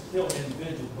 it's still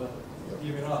individual, but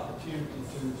give you an opportunity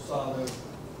to solve those.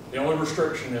 The only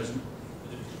restriction is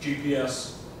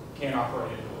GPS can't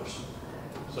operate indoors.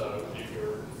 So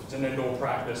if it's an indoor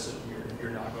practice, you're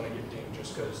not going to get dinged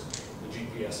just because the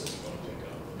GPS isn't going to pick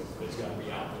up. It's got to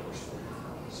be outdoors for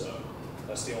you. So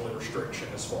that's the only restriction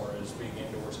as far as being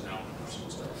indoors and outdoors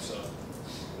and stuff. So,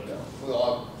 we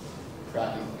all have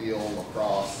track and field,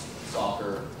 lacrosse,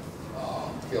 soccer,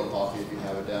 field hockey if you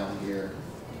have it down here.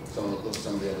 Some of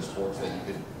the other sports that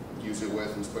you could use it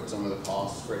with and split some of the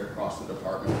costs straight across the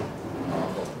department.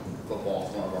 Football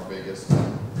is one of our biggest.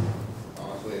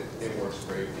 Honestly, it works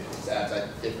great. It adds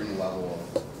that different level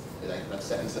of that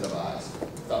second set of eyes.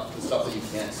 The stuff that you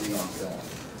can't see on film.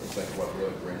 It's like what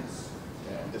really brings.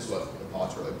 This is what the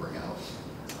pods really bring out.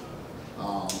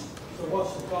 So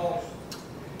what's the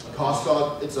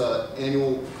cost? It's an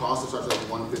annual cost. It starts at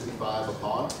 $155 a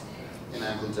pod, and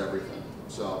that includes everything.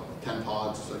 So 10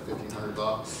 pods is like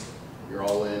 $1,500. You're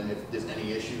all in. If there's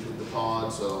any issues with the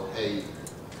pod, so hey,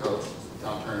 coach,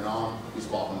 time to turn it on, you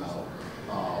swap them out.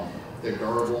 They're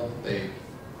durable.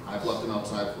 I've left them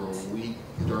outside for a week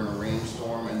during a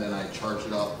rainstorm, and then I charged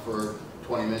it up for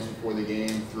 20 minutes before the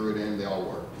game, threw it in, they all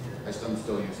work. I'm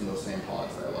still using those same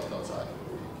pods that I left outside for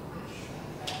a week.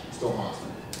 Still haunts me.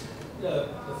 The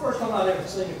first time I'd ever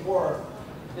seen it work,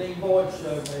 Dean Boyd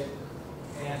showed me.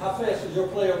 And how fast was your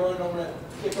player running on that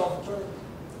kickoff return?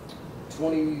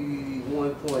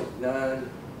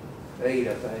 21.98,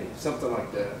 I think, something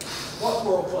like that. What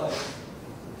world class?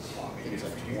 I think it's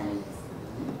like 20.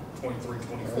 23, I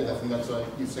 24. think that's like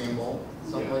Usain Bolt,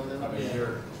 something like that. I mean,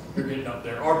 you're getting up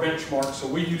there. Our benchmark, so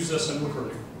we use this in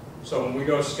recruiting. So when we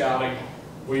go scouting,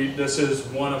 this is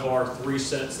one of our 3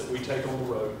 sets that we take on the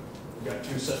road. We've got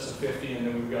 2 sets of 50, and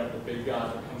then we've got the big guy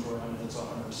that comes around, and it's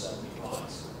 170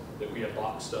 pods that we have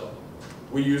boxed up.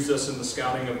 We use this in the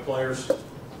scouting of players.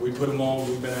 We put them on,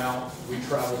 we've been out, we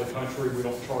travel the country, we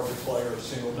don't charge a player a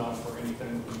single dime for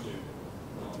anything that we do.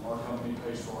 Our company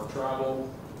pays for our travel,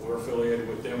 we're affiliated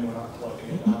with them, we're not collecting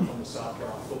a dime from the South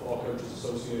Carolina Football Coaches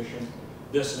Association.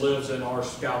 This lives in our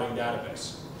scouting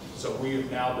database. So we have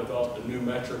now developed a new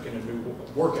metric and a new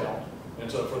workout.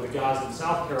 And so for the guys in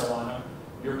South Carolina,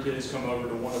 your kids come over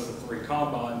to one of the 3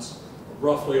 combines,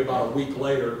 roughly about a week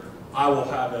later, I will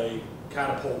have a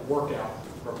Catapult workout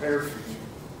prepared for you.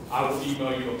 I will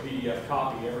email you a PDF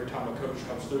copy every time a coach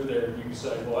comes through there, and you can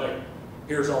say, well, hey,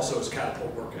 here's also his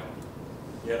Catapult workout,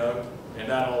 you know, and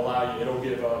that'll allow you, it'll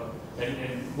give a,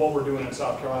 and what we're doing in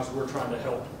South Carolina is we're trying to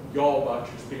help y'all by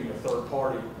just being a third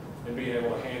party and being able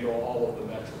to handle all of the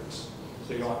metrics.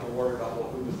 So you don't have to worry about,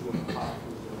 well, who's doing the height,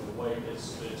 who's doing the weight,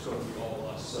 it's going to be all of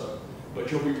us. So,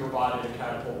 but you'll be provided a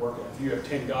Catapult workout. If you have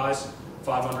 10 guys,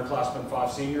 5 underclassmen,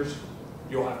 5 seniors,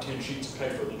 you'll have 10 sheets of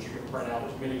paper that you can print out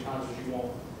as many times as you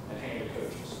want and hand to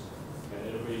coaches. And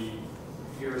it'll be,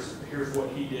 here's what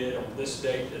he did on this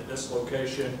date at this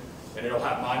location, and it'll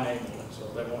have my name on it. So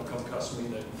if they want to come cuss me,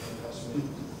 they can come cuss me.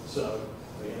 So,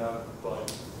 you know,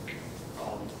 but,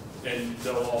 and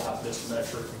they'll all have this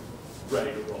metric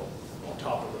ready to roll on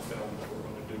top of the film that we're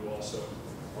going to do also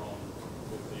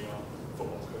with the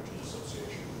Football Coaches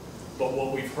Association. But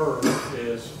what we've heard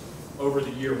is, over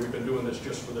the year, we've been doing this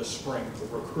just for this spring, the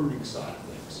recruiting side of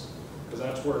things, because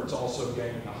that's where it's also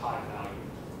gaining a high value,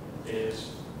 is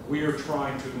we are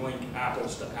trying to link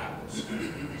apples to apples.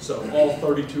 So all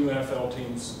 32 NFL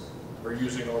teams are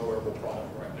using our wearable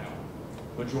product right now.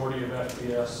 Majority of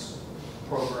FBS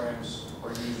programs are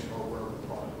using our wearable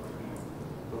product right now.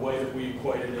 The way that we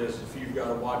equate it is, if you've got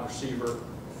a wide receiver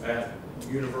at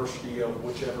University of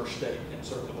whichever state,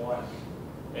 insert the blank,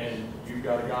 and you've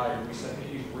got a guy and we say,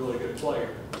 hey, he's a really good player,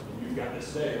 and you've got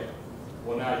this data,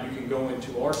 well, now you can go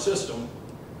into our system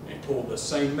and pull the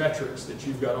same metrics that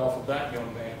you've got off of that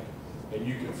young man, and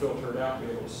you can filter it out and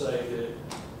be able to say that,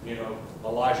 you know,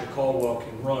 Elijah Caldwell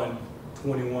can run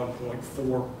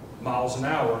 21.4 miles an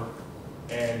hour,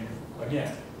 and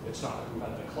again, it's not who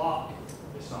had the clock,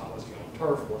 it's not was he on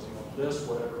turf, was he on this,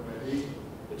 whatever it may be.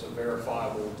 It's a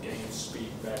verifiable game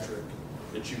speed metric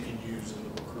that you can use in the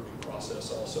recruiting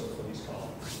process also for these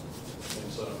colleges.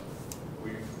 And so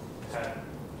we've had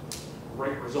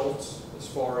great results as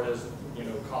far as, you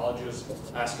know, colleges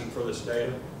asking for this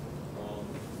data.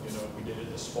 You know, we did it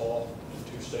this fall in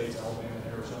 2 states, Alabama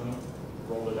and Arizona,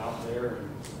 rolled it out there, and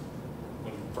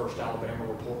when the first Alabama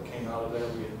report came out of there,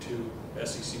 we had 2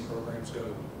 SEC programs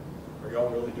go, are y'all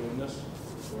really doing this?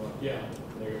 We're like, yeah.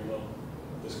 And they go, well,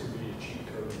 this could be a cheat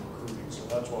code in recruiting. So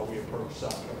that's why we approached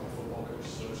South Carolina Football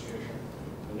Coaches Association.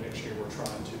 And next year we're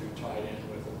trying to tie it in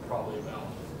with probably about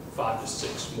 5 to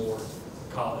 6 more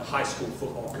high school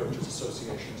football coaches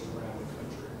associations around the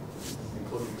country,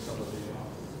 including some of the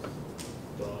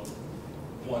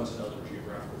ones in other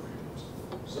geographical regions.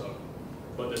 So,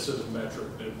 but this is a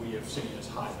metric that we have seen as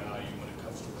high value when it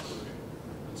comes to recruiting.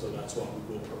 And so that's why we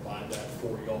will provide that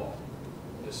for y'all.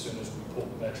 As soon as we pull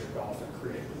the metric off and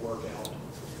create the workout,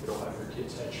 it'll have your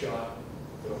kid's headshot,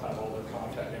 it'll have all their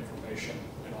contact information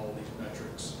and all these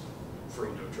metrics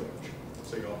free, no charge.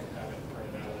 So y'all can have it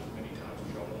printed out as many times as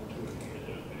y'all want to and hand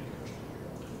it as many coaches as you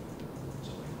want to.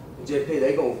 So. JP,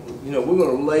 they gonna, you know, we're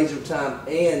gonna laser time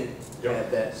and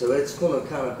have that, so it's gonna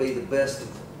kind of be the best of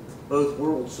both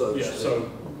worlds, so to Yeah, speak.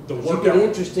 so the You workout. get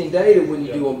interesting data when you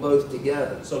Yeah. do them both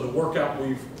together. So the workout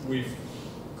we've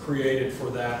created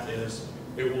for that is,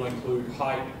 it will include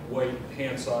height, weight,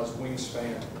 hand size,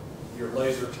 wingspan, your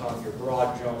laser time, your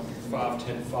broad jump, your 5,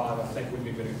 10, 5. I think we've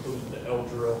even included the L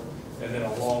drill, and then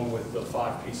along with the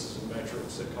 5 pieces of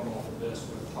metrics that come off of this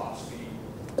with top speed,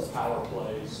 power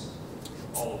plays,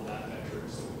 all of that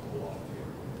metrics that we pull off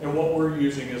here. And what we're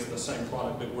using is the same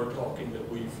product that we're talking that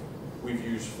we've we've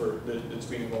used for, that's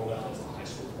being rolled out as a high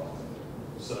school product.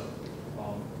 So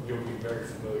you'll be very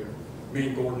familiar. Me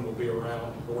and Gordon will be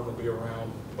around. Gordon will be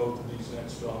around both of these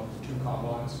next 2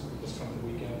 combines this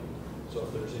coming weekend. So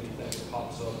if there's anything that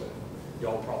pops up,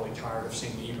 y'all probably tired of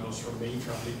seeing emails from me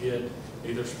trying to get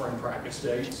either spring practice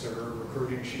dates or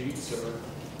recruiting sheets or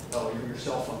your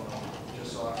cell phone number,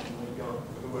 just so I can link up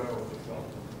whoever we go.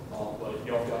 But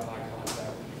y'all got my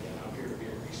contact, and again, I'm here to be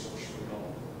a resource for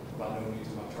y'all. By no means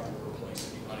am I trying to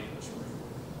replace anybody in this room.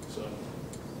 So,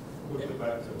 We'll get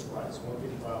back to the price,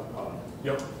 $155 pod.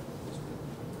 yep.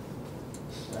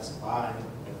 That's fine,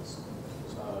 it's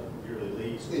not a yearly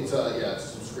lease. It's yeah, it's a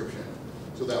subscription.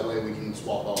 So that way we can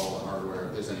swap out all the hardware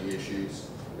if there's any issues.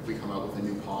 If we come out with a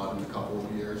new pod in a couple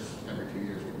of years, every 2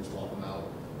 years we can swap them out.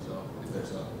 So if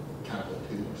there's a Catapult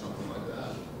 2 or something like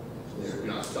that, so you're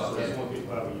not So stuck that's in.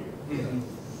 $155 a year.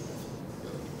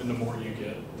 And the more you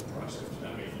get, the price goes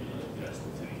down. I mean, that's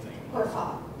with anything. Per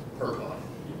pod. Per pod.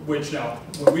 Which now,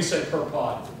 when we say per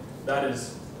pod, that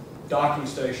is docking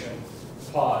station,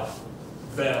 pod,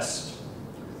 vest,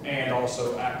 and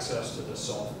also access to the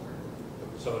software.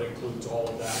 So it includes all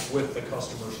of that with the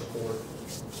customer support.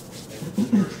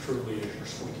 And yours truly is your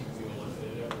squeaky wheel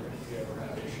if you ever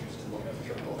have issues to look at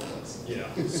trouble.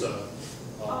 Yeah, so.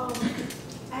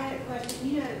 I had a question.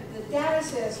 You know, the data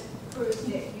says proves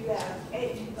that you've got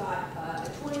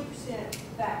a 20%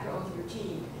 factor on your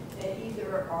team that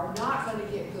either are not going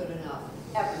to get good enough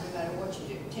ever, no matter what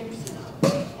you do, 10% of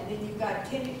it. And then you've got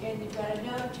 10, and you've got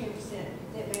another 10%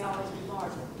 that may always be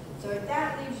marginal. So if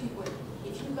that leaves you with,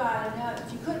 if you got enough,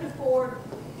 if you couldn't afford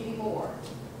any more,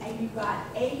 and you've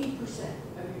got 80%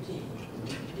 of your team,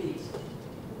 these,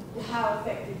 how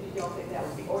effective do y'all think that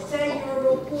would be? Or say you're a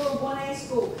real poor 1A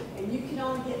school and you can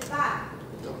only get 5.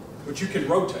 But you can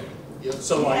rotate. Yep.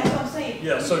 So like, That's what I'm saying.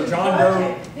 yeah, so You can John Doe,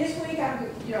 rotate. This week,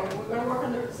 we're gonna work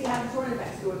on see how the running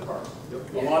backs do it first.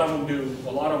 a lot of them do,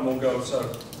 a lot of them will go,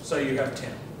 so say you have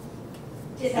 10.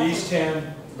 These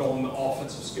 10 go on the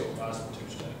offensive skill guys on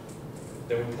Tuesday.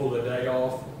 Then we pull the day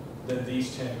off, then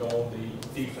these 10 go on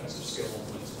the defensive skill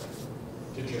on Wednesday.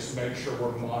 To just make sure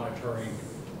we're monitoring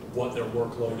what their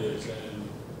workload is and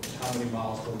how many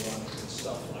miles we're running and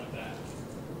stuff like that.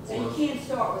 So you can't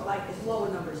start with like as low a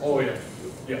numbers. Oh, yeah,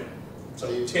 yeah.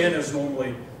 So 10 is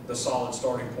normally the solid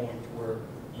starting point where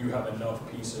you have enough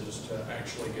pieces to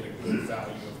actually get a good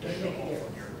value of data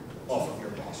off of your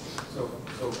roster.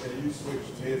 So can you switch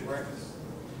mid-practice?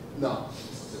 No,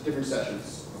 it's different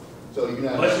sessions. So you can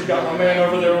have. Unless you got my man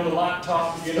over there on the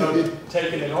laptop,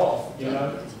 taking it off,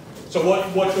 So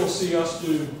what you'll see us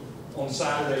do on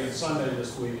Saturday and Sunday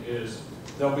this week is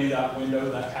there'll be that window,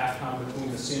 that halftime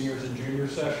between the seniors and junior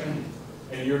session,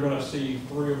 and you're gonna see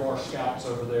 3 of our scouts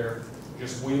over there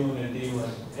just wheeling and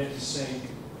dealing, hitting sync,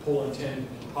 pulling 10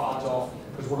 pods off,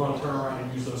 because we're gonna turn around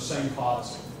and use those same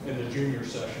pods in the junior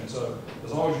session. So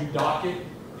as long as you dock it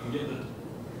and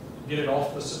get it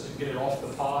off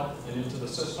the pod and into the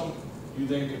system, you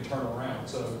then can turn around.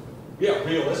 So yeah,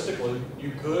 realistically,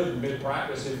 you could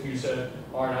mid-practice if you said,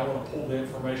 all right, I want to pull the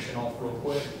information off real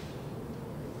quick,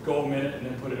 go a minute and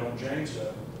then put it on James'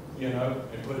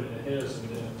 and put it in his and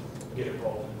then get it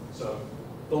rolling. So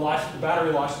the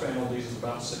battery lifespan on these is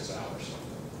about 6 hours.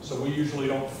 So we usually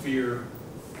don't fear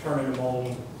turning them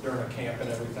on during a camp and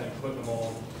everything, putting them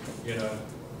on,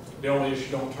 The only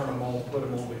issue, don't turn them on, put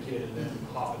them on the kid and then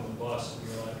hop in the bus and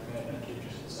you're like, man, that kid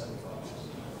just hit 75.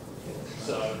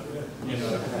 So,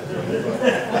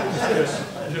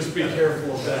 just be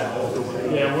careful of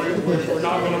that. Yeah, we're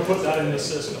not going to put that in the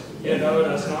system.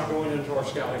 That's not going into our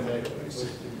scouting database.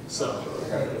 So,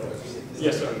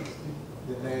 yes, sir.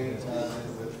 The name and time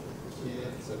with the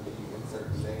kid, so that you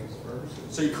insert the names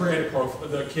first. So you create a profile.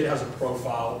 The kid has a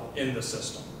profile in the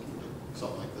system.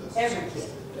 Something like this.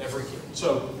 Every kid.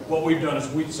 So what we've done is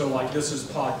this is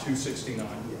pod 269.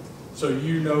 So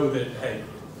you know that, hey,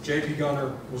 JP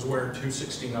Gunter was wearing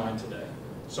 269 today.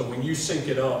 So when you sync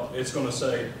it up, it's going to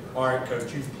say, all right,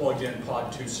 coach, you've plugged in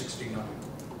pod 269.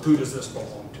 Who does this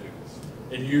belong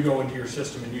to? And you go into your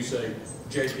system and you say,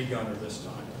 JP Gunter this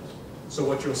time. So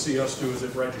what you'll see us do is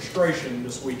at registration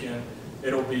this weekend,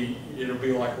 it'll be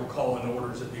like we're calling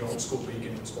orders at the old school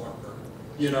Beacon in Spartanburg.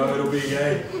 It'll be,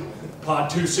 hey, pod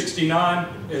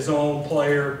 269 is on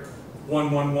player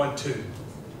 1112.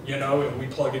 And we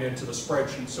plug it into the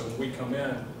spreadsheet, so when we come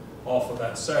in off of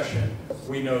that session,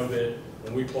 we know that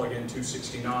when we plug in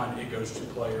 269, it goes to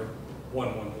player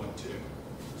 1112.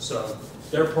 So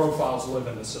their profiles live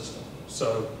in the system.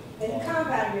 So And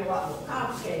combat will be a lot more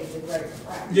complicated than regular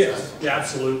practice. yes, yeah,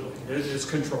 absolutely. It's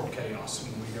controlled chaos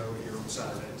when we go here on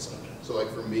Saturday and Sunday. So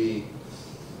like for me,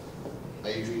 I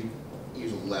usually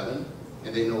use 11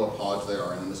 and they know what pods they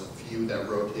are in, and there's a few that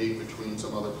rotate between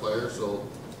some other players, so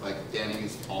like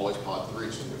Danny's always pod 3,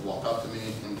 so he would walk up to me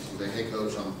and he'd say, hey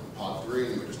coach, I'm pod 3,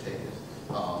 and he would just take it.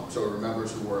 So it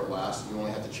remembers who wore it last. You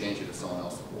only have to change it if someone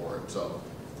else wore it. So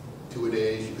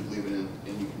 2-a-days, you could leave it in,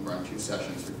 and you can run 2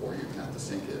 sessions before you have to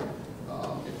sync it.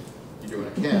 If you're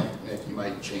doing a camp, you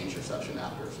might change your session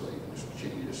after, so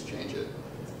you just change it.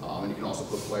 And you can also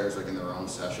put players like in their own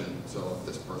session. So if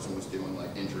this person was doing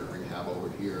like injury rehab over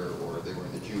here, or they were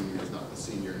in the juniors, not the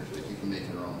seniors, like you can make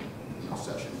your own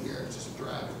session here. It's just a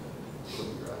drag, click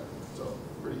and drag. So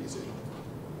pretty easy.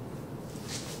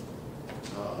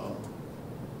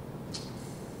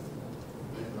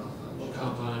 What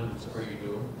combines are you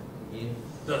doing again?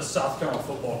 The South Carolina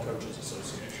Football Coaches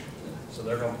Association. So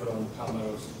they're going to put on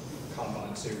those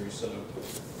combine series, so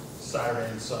Saturday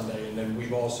and Sunday, and then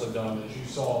we've also done, as you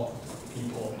saw,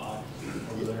 people of mine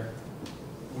over there.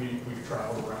 We've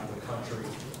traveled around the country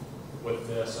with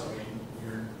this. I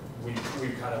mean,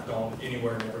 we've kind of gone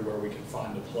anywhere and everywhere we can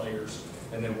find the players,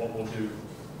 and then what we'll do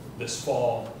this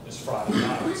fall is Friday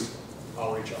nights.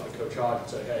 I'll reach out to Coach Hodge and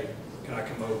say, hey, can I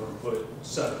come over and put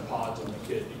 7 pods on the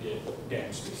kid to get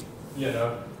game speed,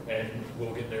 and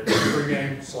we'll get there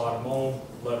pregame, slide them on,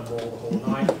 let them roll the whole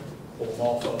night, pull them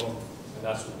off of them, and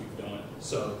that's what we've done.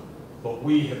 So, but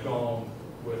we have gone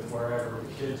with wherever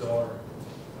the kids are.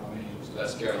 I mean, So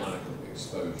that's Carolina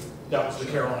exposure. that was the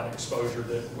Carolina exposure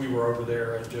that we were over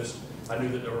there, and just, I knew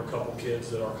that there were a couple kids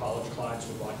that our college clients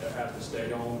would like to have this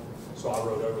date on, so I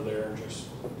rode over there and just,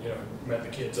 met the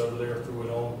kids over there, threw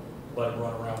it on, let them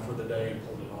run around for the day and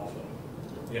pulled it off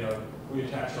of them. We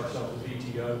attached ourselves to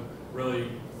VTO. Really,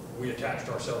 we attached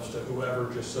ourselves to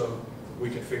whoever just so we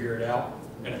could figure it out.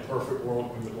 In a perfect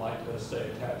world, we would like to stay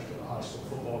attached to the high school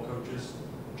football coaches,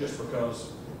 just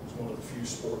because it's one of the few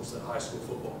sports that high school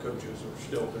football coaches are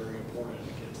still very important in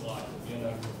a kid's life,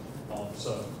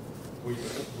 So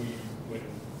when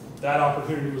that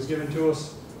opportunity was given to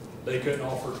us, they couldn't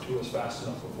offer it to us fast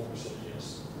enough before we said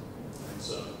yes. And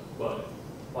so, but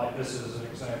like this is an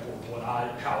example of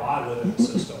how I live in the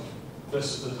system.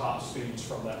 This is the top speeds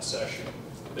from that session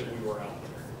that we were out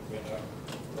there.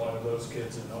 One of those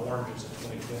kids in orange is a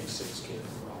 2026 kid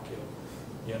from Rock Hill.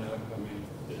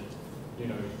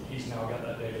 He's now got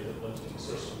that data that lives in the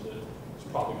system that is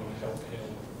probably going to help him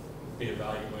be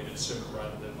evaluated sooner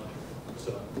rather than later.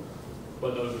 So,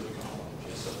 but those are the combines.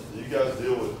 Yes, sir. Do you guys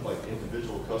deal with like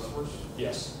individual customers?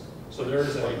 Yes. So there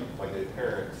is like a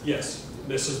parent. Yes,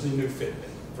 this is the new Fitbit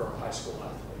for a high school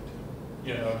athlete.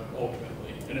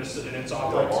 Ultimately, and it's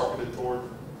operates Marketed toward.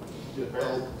 A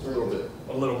little bit.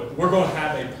 a little bit. We're going to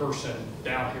have a person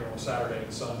down here on Saturday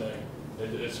and Sunday.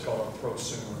 It's called a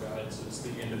prosumer guy. It's the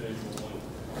individual one.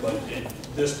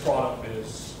 But this product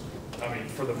is,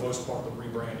 for the most part, the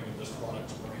rebranding of this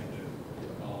product is brand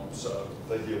new. So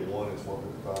They get one, it's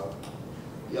 155.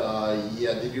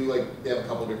 Yeah, they do they have a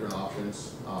couple different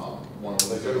options. One of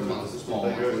them is a small They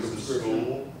go monthly to the subscription.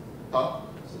 school. Huh?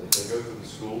 So they go to the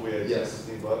school, we had Yes.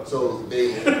 $15. So so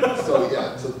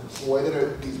the way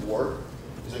that these work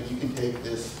is you can take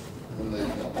this in the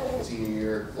senior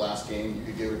year, last game, you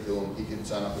could give it to him, he can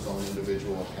sign up his own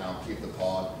individual account, keep the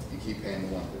pod, you keep paying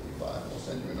the $155, we'll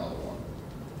send you another one.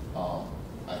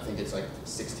 I think it's like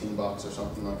 $16 or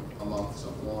something like a month,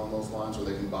 something along those lines, where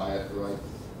they can buy it for like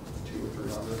 $200 or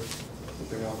 $300 if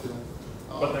they want to.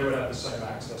 but they would have the same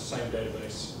access, same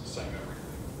database, same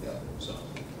everything. Yeah. So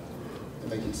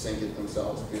And they can sync it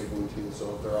themselves via Bluetooth,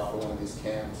 so if they're off at one of these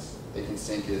camps, they can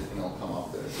sync it and it'll come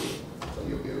up there too. So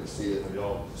you'll be able to see it Have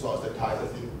y'all, as long as they're tied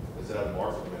with you. is that a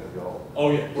market, man, have y'all?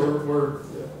 oh yeah, we're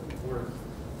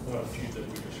one of the few that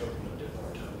we just opened to dip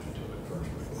our toes into it first.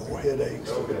 More headaches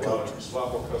That'll for be the a lot coaches.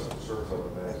 more customer service, I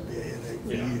would That'd imagine. be a headache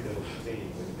for Yeah. you. Than with the team,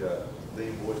 when you got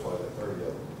lean boys by like 30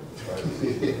 of them. Right?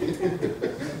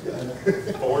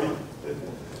 40?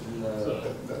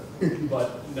 So, but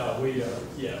no,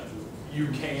 you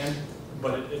can,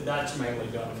 but that's mainly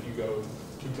done if you go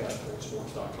to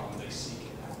catapultsports.com, they seek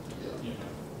it out,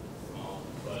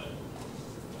 but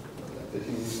They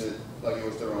can use it like it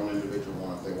was their own individual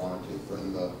one if they wanted to for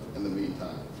in the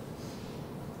meantime.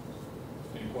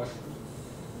 any questions?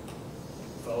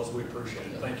 Fellas, we appreciate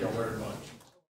it. Thank y'all very much.